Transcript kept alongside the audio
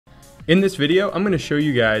In this video, I'm going to show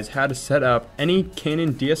you guys how to set up any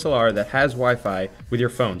Canon DSLR that has Wi-Fi with your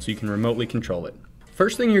phone so you can remotely control it.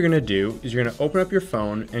 First thing you're going to do is you're going to open up your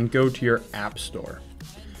phone and go to your App Store.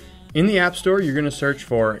 In the App Store, you're going to search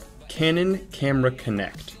for Canon Camera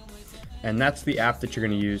Connect, and that's the app that you're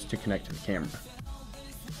going to use to connect to the camera.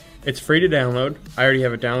 It's free to download. I already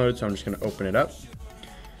have it downloaded, so I'm just going to open it up.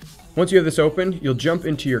 Once you have this open, you'll jump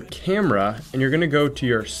into your camera and you're going to go to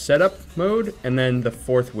your setup mode and then the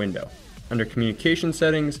fourth window. Under communication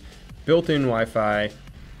settings, built-in Wi-Fi,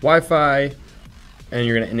 and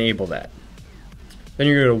you're going to enable that. Then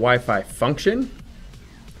you're going to go to Wi-Fi function.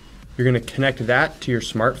 You're going to connect that to your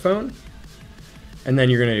smartphone. And then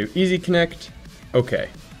you're going to do easy connect. Okay.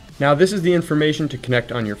 Now this is the information to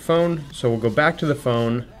connect on your phone. So we'll go back to the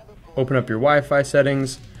phone, open up your Wi-Fi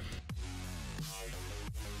settings,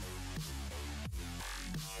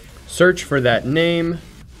 search for that name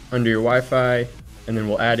under your Wi-Fi, and then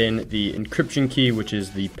we'll add in the encryption key, which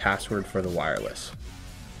is the password for the wireless.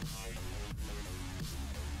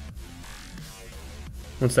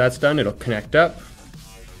 Once that's done, it'll connect up.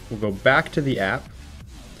 We'll go back to the app.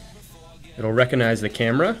 It'll recognize the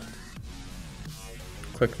camera.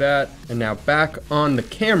 Click that, and now back on the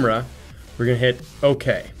camera, we're going to hit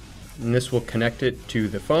OK. And this will connect it to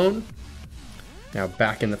the phone. Now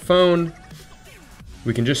back in the phone,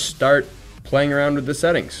 we can just start playing around with the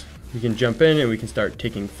settings. We can jump in and we can start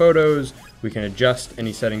taking photos. We can adjust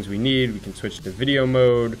any settings we need. We can switch to video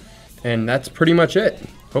mode. And that's pretty much it.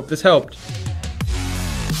 Hope this helped.